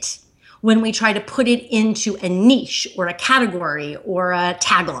miss it when we try to put it into a niche or a category or a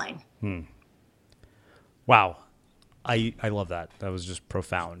tagline. Wow. I love that. That was just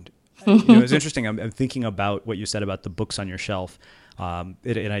profound. It's interesting. I'm thinking about what you said about the books on your shelf.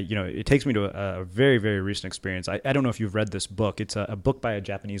 It takes me to a very, very recent experience. I don't know if you've read this book. It's a book by a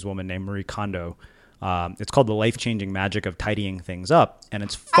Japanese woman named Marie Kondo. It's called The Life-Changing Magic of Tidying Things Up. And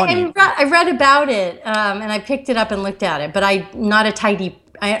it's funny. I read about it, and I picked it up and looked at it, but I'm not a tidy.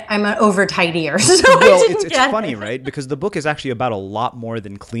 I'm an over-tidier. So well, it's funny, right? Because the book is actually about a lot more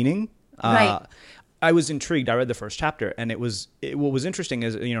than cleaning. Right. I was intrigued. I read the first chapter, and what was interesting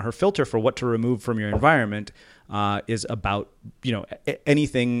is, her filter for what to remove from your environment is about,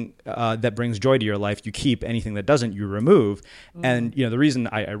 anything that brings joy to your life, you keep. Anything that doesn't, you remove. And, the reason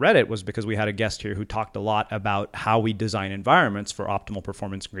I read it was because we had a guest here who talked a lot about how we design environments for optimal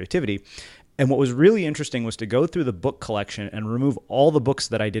performance and creativity. And what was really interesting was to go through the book collection and remove all the books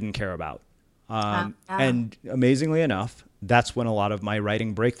that I didn't care about. And amazingly enough, that's when a lot of my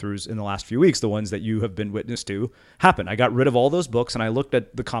writing breakthroughs in the last few weeks, the ones that you have been witness to, happened. I got rid of all those books and I looked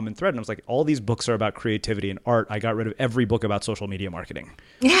at the common thread and I was like, all these books are about creativity and art. I got rid of every book about social media marketing.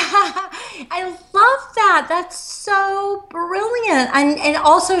 Yeah, I love that. That's so brilliant. And it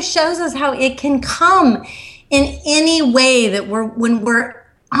also shows us how it can come in any way that when we're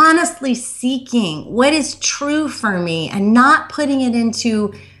honestly seeking what is true for me and not putting it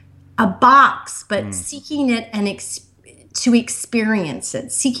into a box, but seeking it and to experience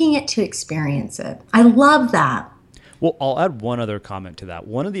it, seeking it to experience it. I love that. Well, I'll add one other comment to that.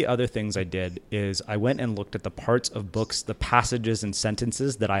 One of the other things I did is I went and looked at the parts of books, the passages and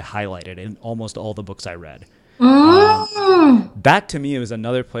sentences that I highlighted in almost all the books I read. That to me is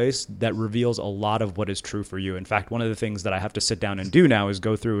another place that reveals a lot of what is true for you. In fact, one of the things that I have to sit down and do now is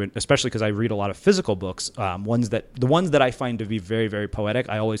go through, and especially because I read a lot of physical books, the ones that I find to be very, very poetic,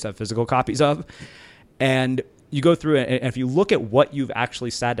 I always have physical copies of. And you go through it, and if you look at what you've actually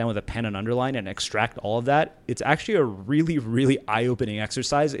sat down with a pen and underline and extract all of that, it's actually a really, really eye-opening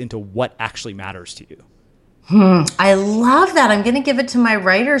exercise into what actually matters to you. I love that. I'm going to give it to my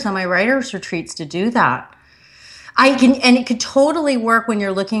writers on my writers' retreats to do that. And it could totally work when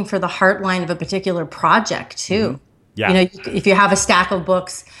you're looking for the heartline of a particular project too. Yeah. If you have a stack of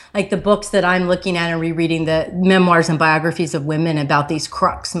books, like the books that I'm looking at and rereading, the memoirs and biographies of women about these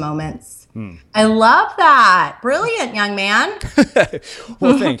crux moments. I love that. Brilliant, young man.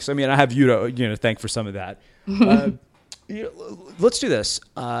 Well, thanks. I mean, I have you to thank for some of that. Let's do this.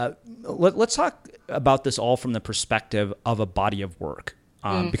 Let's talk about this all from the perspective of a body of work.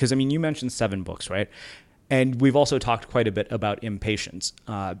 Because, I mean, you mentioned 7 books, right? And we've also talked quite a bit about impatience.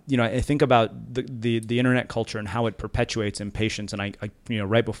 I think about the internet culture and how it perpetuates impatience. And I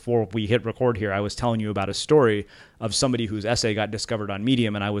right before we hit record here, I was telling you about a story of somebody whose essay got discovered on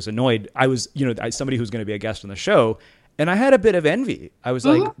Medium, and I was annoyed. I was, somebody who's going to be a guest on the show, and I had a bit of envy. I was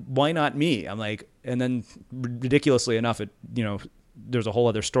like, why not me? I'm like, and then ridiculously enough, there's a whole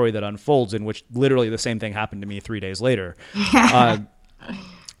other story that unfolds in which literally the same thing happened to me 3 days later.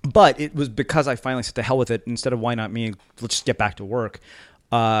 But it was because I finally said to hell with it. Instead of why not me, let's just get back to work.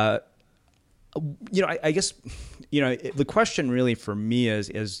 I guess, the question really for me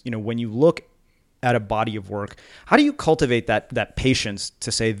is, when you look at a body of work, how do you cultivate that patience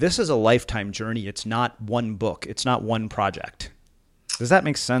to say, this is a lifetime journey. It's not one book. It's not one project. Does that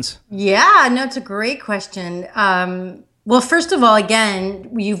make sense? Yeah, no, it's a great question. Well, first of all,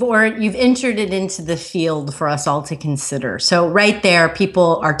 again, you've entered it into the field for us all to consider. So right there,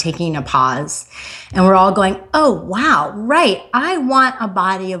 people are taking a pause and we're all going, oh, wow, right. I want a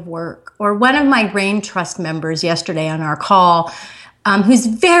body of work. Or one of my Brain Trust members yesterday on our call, who's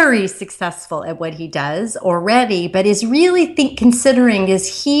very successful at what he does already, but is really considering,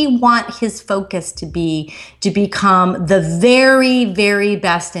 does he want his focus to become the very, very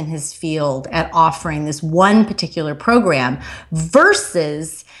best in his field at offering this one particular program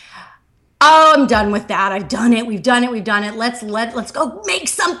versus, oh, I'm done with that. I've done it. We've done it. Let's go make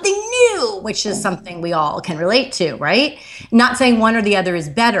something new, which is something we all can relate to, right? Not saying one or the other is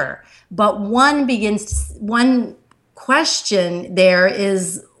better, but one question there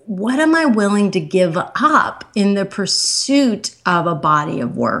is, what am I willing to give up in the pursuit of a body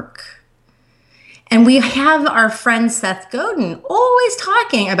of work? And we have our friend Seth Godin always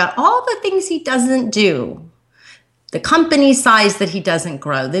talking about all the things he doesn't do, the company size that he doesn't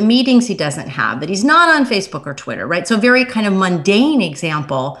grow, the meetings he doesn't have, that he's not on Facebook or Twitter, right? So very kind of mundane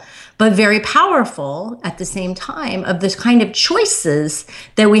example, but very powerful at the same time of this kind of choices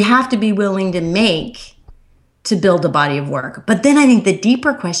that we have to be willing to make to build a body of work. But then I think the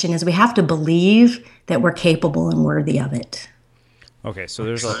deeper question is we have to believe that we're capable and worthy of it. Okay, so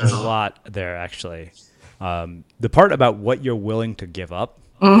there's a lot there, actually. The part about what you're willing to give up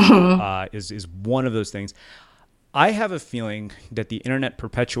is one of those things. I have a feeling that the internet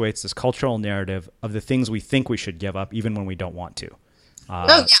perpetuates this cultural narrative of the things we think we should give up, even when we don't want to.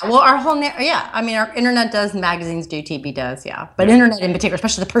 Well, our whole, I mean, our internet does, magazines do, TV does, but internet in particular,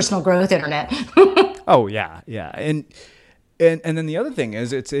 especially the personal growth internet. Oh, yeah. And then the other thing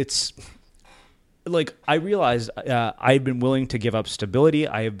is it's like I realized I've been willing to give up stability.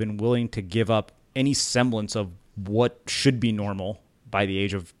 I have been willing to give up any semblance of what should be normal by the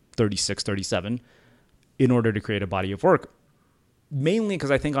age of 36, 37 in order to create a body of work. Mainly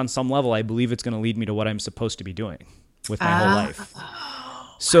because I think on some level, I believe it's going to lead me to what I'm supposed to be doing with my whole life.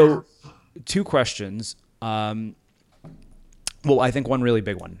 So 2 questions. Well, I think one really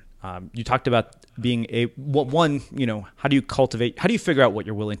big one. You talked about being one, how do you figure out what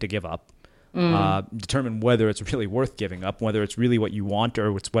you're willing to give up? Determine whether it's really worth giving up, whether it's really what you want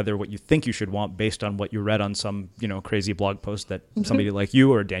or it's whether what you think you should want based on what you read on some, crazy blog post that somebody like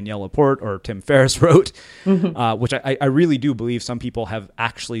you or Danielle Laporte or Tim Ferriss wrote, which I really do believe some people have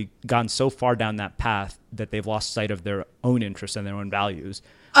actually gone so far down that path that they've lost sight of their own interests and their own values.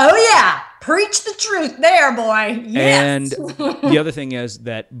 Oh, yeah. Preach the truth there, boy. Yes. And the other thing is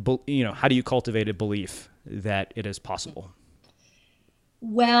that, how do you cultivate a belief that it is possible?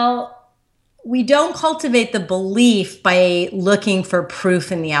 Well, we don't cultivate the belief by looking for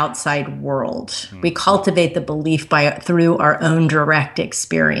proof in the outside world. We cultivate the belief through our own direct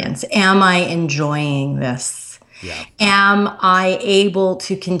experience. Am I enjoying this? Yeah. Am I able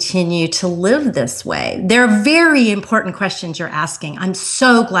to continue to live this way? They're very important questions you're asking. I'm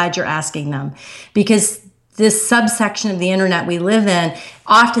so glad you're asking them because this subsection of the internet we live in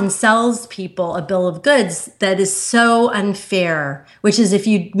often sells people a bill of goods that is so unfair, which is if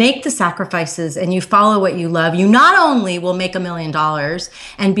you make the sacrifices and you follow what you love, you not only will make $1 million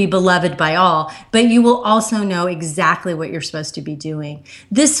and be beloved by all, but you will also know exactly what you're supposed to be doing.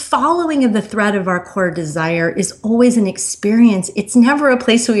 This following of the thread of our core desire is always an experience. It's never a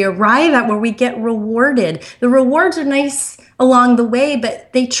place we arrive at where we get rewarded. The rewards are nice along the way,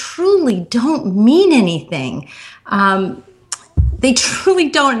 but they truly don't mean anything. They truly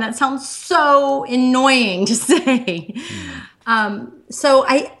don't, and that sounds so annoying to say. So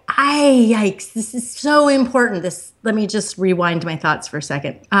yikes, this is so important. Let me just rewind my thoughts for a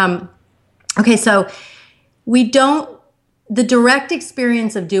second. Okay, so the direct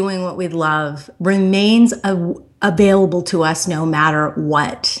experience of doing what we love remains available to us no matter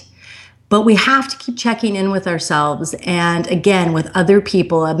what. But we have to keep checking in with ourselves and, again, with other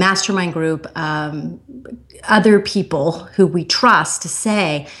people, a mastermind group, other people who we trust to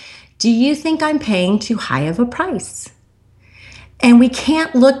say, do you think I'm paying too high of a price? And we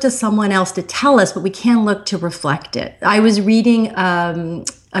can't look to someone else to tell us, but we can look to reflect it. I was reading a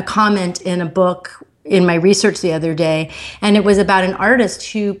comment in a book in my research the other day, and it was about an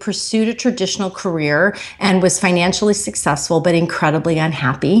artist who pursued a traditional career and was financially successful but incredibly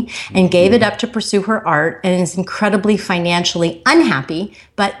unhappy and gave it up to pursue her art and is incredibly financially unhappy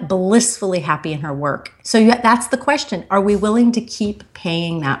but blissfully happy in her work. So that's the question. Are we willing to keep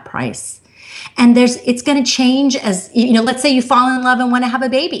paying that price? And it's going to change as, let's say you fall in love and want to have a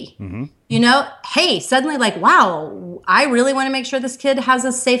baby. Hey, suddenly wow, I really want to make sure this kid has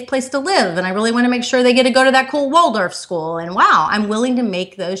a safe place to live. And I really want to make sure they get to go to that cool Waldorf school. And wow, I'm willing to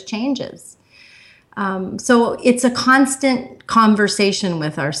make those changes. So it's a constant conversation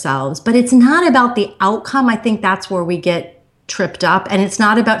with ourselves, but it's not about the outcome. I think that's where we get tripped up. And it's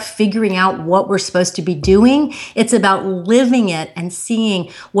not about figuring out what we're supposed to be doing. It's about living it and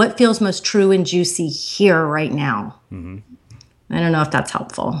seeing what feels most true and juicy here right now. I don't know if that's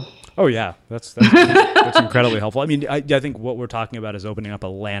helpful. Oh, yeah. That's incredibly helpful. I mean, I think what we're talking about is opening up a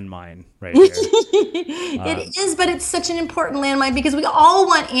landmine right here. It is, but it's such an important landmine because we all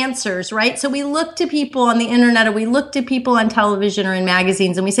want answers, right? So we look to people on the internet or we look to people on television or in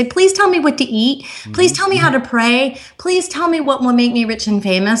magazines and we say, please tell me what to eat. Please tell me how to pray. Please tell me what will make me rich and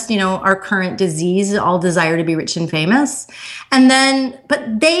famous. Our current disease, all desire to be rich and famous.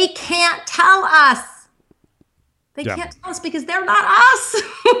 But they can't tell us. They Yeah. can't tell us because they're not us.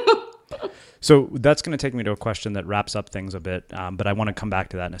 So that's going to take me to a question that wraps up things a bit, but I want to come back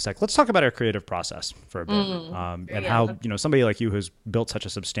to that in a sec. Let's talk about our creative process for a bit, and how somebody like you who's built such a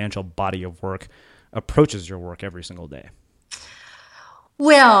substantial body of work approaches your work every single day.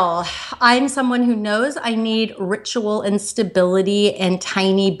 Well, I'm someone who knows I need ritual and stability and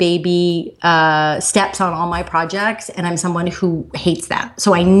tiny baby steps on all my projects. And I'm someone who hates that.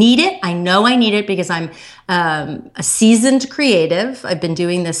 So I need it. I know I need it because I'm a seasoned creative. I've been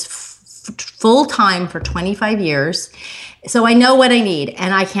doing this full time for 25 years. So I know what I need.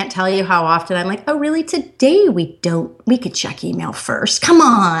 And I can't tell you how often I'm like, oh, really? Today we could check email first. Come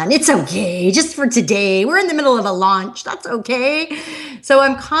on. It's okay. Just for today. We're in the middle of a launch. That's okay. So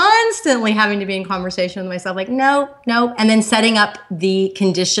I'm constantly having to be in conversation with myself, like, no. And then setting up the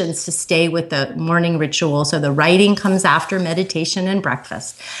conditions to stay with the morning ritual. So the writing comes after meditation and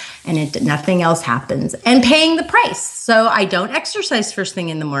breakfast. And nothing else happens. And paying the price. So I don't exercise first thing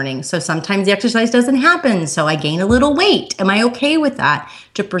in the morning. So sometimes the exercise doesn't happen. So I gain a little weight. Am I okay with that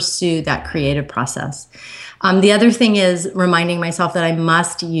to pursue that creative process? The other thing is reminding myself that I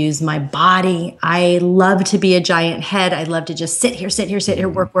must use my body. I love to be a giant head. I love to just sit here,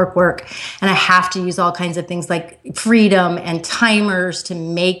 work. And I have to use all kinds of things like freedom and timers to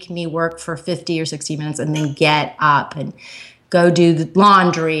make me work for 50 or 60 minutes and then get up and go do the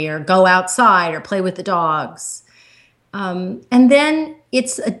laundry or go outside or play with the dogs. And then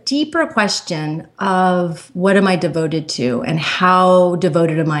it's a deeper question of what am I devoted to and how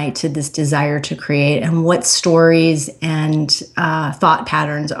devoted am I to this desire to create and what stories and thought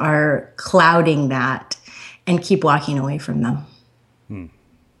patterns are clouding that and keep walking away from them.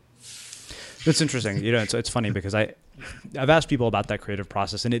 That's interesting. It's funny because I've asked people about that creative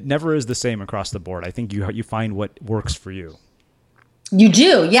process and it never is the same across the board. I think you find what works for you. You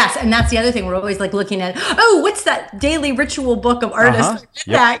do, yes. And that's the other thing. We're always like looking at, what's that daily ritual book of artists?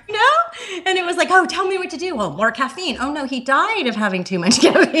 That, And it was like, tell me what to do. Well, more caffeine. Oh no, he died of having too much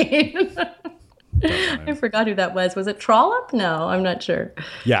caffeine. I forgot who that was. Was it Trollope? No, I'm not sure.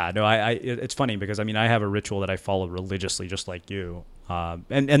 Yeah, no, it's funny because I have a ritual that I follow religiously just like you.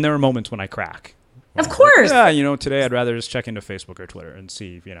 And there are moments when I crack. Of course. Yeah, today I'd rather just check into Facebook or Twitter and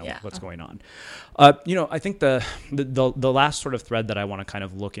see, what's going on. I think the last sort of thread that I want to kind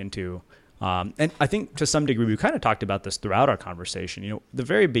of look into, and I think to some degree we kind of talked about this throughout our conversation. The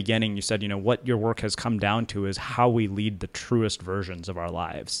very beginning you said, what your work has come down to is how we lead the truest versions of our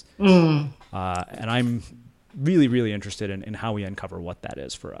lives. And I'm really, really interested in how we uncover what that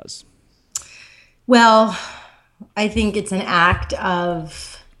is for us. Well, I think it's an act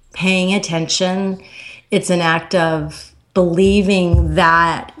of paying attention. It's an act of believing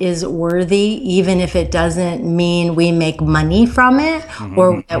that is worthy, even if it doesn't mean we make money from it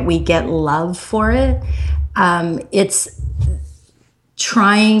or that we get love for it. It's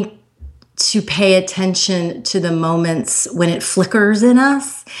trying to pay attention to the moments when it flickers in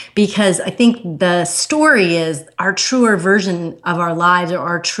us, because I think the story is our truer version of our lives or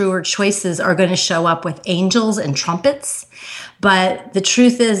our truer choices are going to show up with angels and trumpets. But the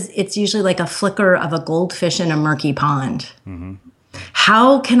truth is, it's usually like a flicker of a goldfish in a murky pond.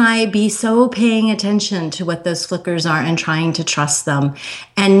 How can I be so paying attention to what those flickers are and trying to trust them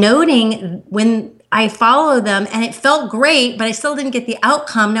and noting when I follow them and it felt great, but I still didn't get the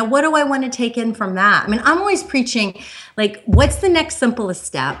outcome. Now, what do I want to take in from that? I mean, I'm always preaching, like, what's the next simplest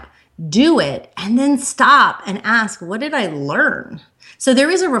step? Do it, and then stop and ask, what did I learn? So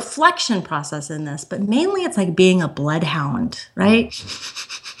there is a reflection process in this, but mainly it's like being a bloodhound, right?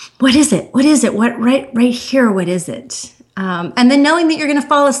 What is it? What is it? What right here? What is it? And then knowing that you're going to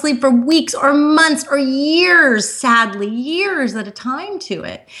fall asleep for weeks or months or years, sadly, years at a time to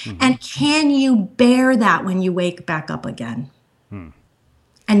it. And can you bear that when you wake back up again?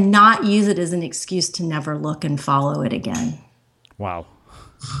 And not use it as an excuse to never look and follow it again. Wow.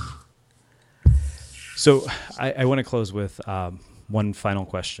 So I want to close with one final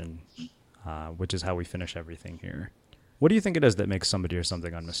question, which is how we finish everything here. What do you think it is that makes somebody or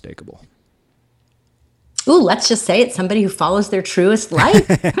something unmistakable? Ooh, let's just say it's somebody who follows their truest life.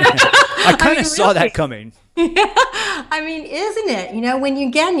 I kind of saw that coming. Yeah. I mean, isn't it? When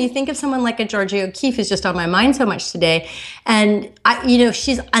you think of someone like a Georgia O'Keeffe, who's just on my mind so much today, and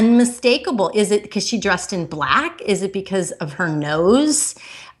she's unmistakable. Is it because she dressed in black? Is it because of her nose?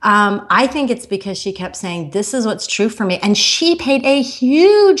 I think it's because she kept saying, this is what's true for me. And she paid a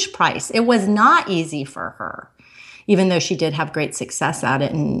huge price. It was not easy for her. even though she did have great success at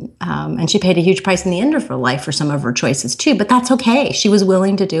it. And she paid a huge price in the end of her life for some of her choices too, but that's okay. She was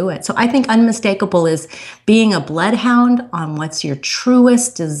willing to do it. So I think unmistakable is being a bloodhound on what's your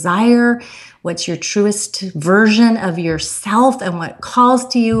truest desire, what's your truest version of yourself, and what calls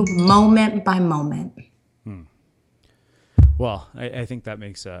to you moment by moment. Well, I think that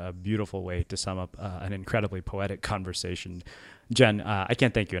makes a beautiful way to sum up an incredibly poetic conversation. Jen, I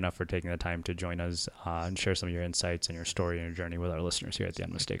can't thank you enough for taking the time to join us and share some of your insights and your story and your journey with our listeners here at the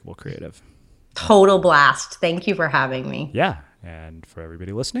Unmistakable Creative. Total blast. Thank you for having me. Yeah. And for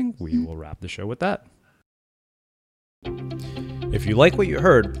everybody listening, we will wrap the show with that. If you like what you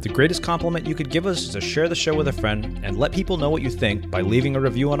heard, the greatest compliment you could give us is to share the show with a friend and let people know what you think by leaving a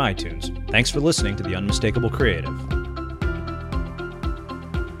review on iTunes. Thanks for listening to the Unmistakable Creative.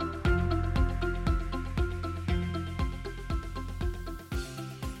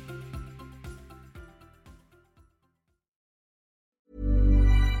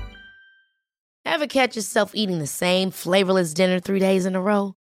 Ever catch yourself eating the same flavorless dinner 3 days in a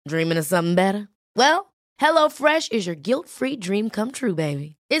row? Dreaming of something better? Well, HelloFresh is your guilt-free dream come true,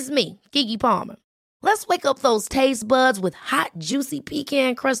 baby. It's me, Keke Palmer. Let's wake up those taste buds with hot, juicy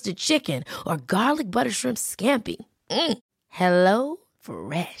pecan-crusted chicken or garlic butter shrimp scampi. Hello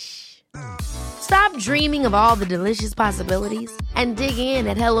Fresh. Stop dreaming of all the delicious possibilities and dig in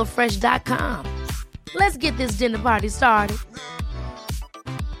at HelloFresh.com. Let's get this dinner party started.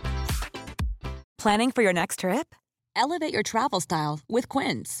 Planning for your next trip? Elevate your travel style with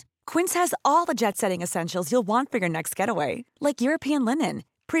Quince. Quince has all the jet-setting essentials you'll want for your next getaway, like European linen,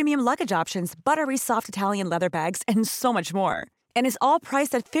 premium luggage options, buttery soft Italian leather bags, and so much more. And is all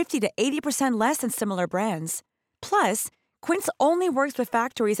priced at 50 to 80% less than similar brands. Plus, Quince only works with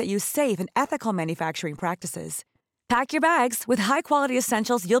factories that use safe and ethical manufacturing practices. Pack your bags with high-quality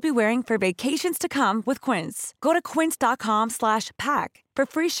essentials you'll be wearing for vacations to come with Quince. Go to quince.com/pack for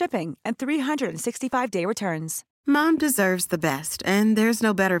free shipping and 365-day returns. Mom deserves the best, and there's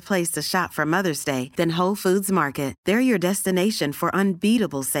no better place to shop for Mother's Day than Whole Foods Market. They're your destination for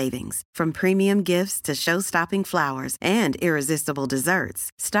unbeatable savings, from premium gifts to show-stopping flowers and irresistible desserts.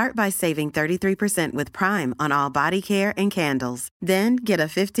 Start by saving 33% with Prime on all body care and candles. Then get a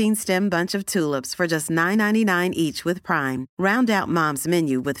 15-stem bunch of tulips for just $9.99 each with Prime. Round out Mom's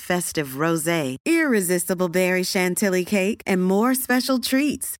menu with festive rosé, irresistible berry chantilly cake, and more special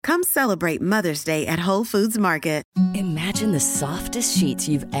treats. Come celebrate Mother's Day at Whole Foods Market. Imagine the softest sheets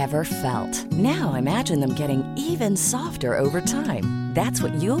you've ever felt. Now imagine them getting even softer over time. That's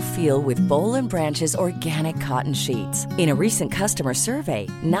what you'll feel with Boll & Branch's organic cotton sheets. In a recent customer survey,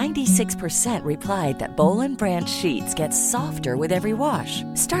 96% replied that Boll & Branch sheets get softer with every wash.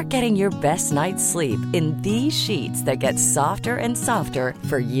 Start getting your best night's sleep in these sheets that get softer and softer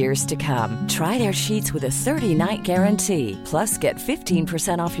for years to come. Try their sheets with a 30-night guarantee. Plus, get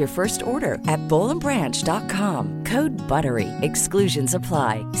 15% off your first order at bollandbranch.com. Code BUTTERY. Exclusions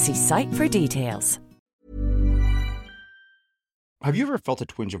apply. See site for details. Have you ever felt a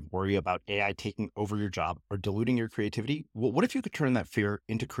twinge of worry about AI taking over your job or diluting your creativity? Well, what if you could turn that fear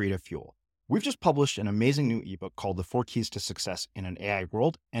into creative fuel? We've just published an amazing new ebook called The 4 Keys to Success in an AI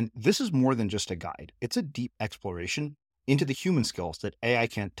World, and this is more than just a guide. It's a deep exploration into the human skills that AI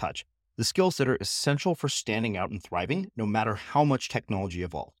can't touch, the skills that are essential for standing out and thriving, no matter how much technology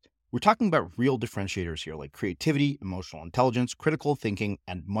evolves. We're talking about real differentiators here, like creativity, emotional intelligence, critical thinking,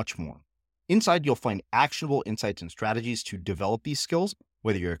 and much more. Inside, you'll find actionable insights and strategies to develop these skills,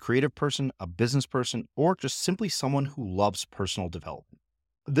 whether you're a creative person, a business person, or just simply someone who loves personal development.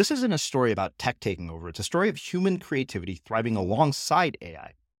 This isn't a story about tech taking over. It's a story of human creativity thriving alongside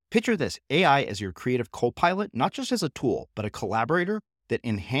AI. Picture this, AI as your creative co-pilot, not just as a tool, but a collaborator that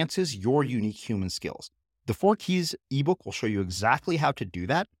enhances your unique human skills. The 4 Keys ebook will show you exactly how to do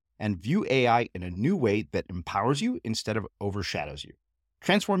that and view AI in a new way that empowers you instead of overshadows you.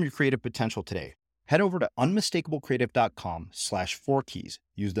 Transform your creative potential today. Head over to unmistakablecreative.com/4keys.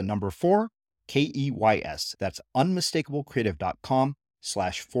 Use the number 4, KEYS. That's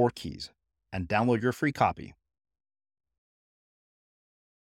unmistakablecreative.com/4keys and download your free copy.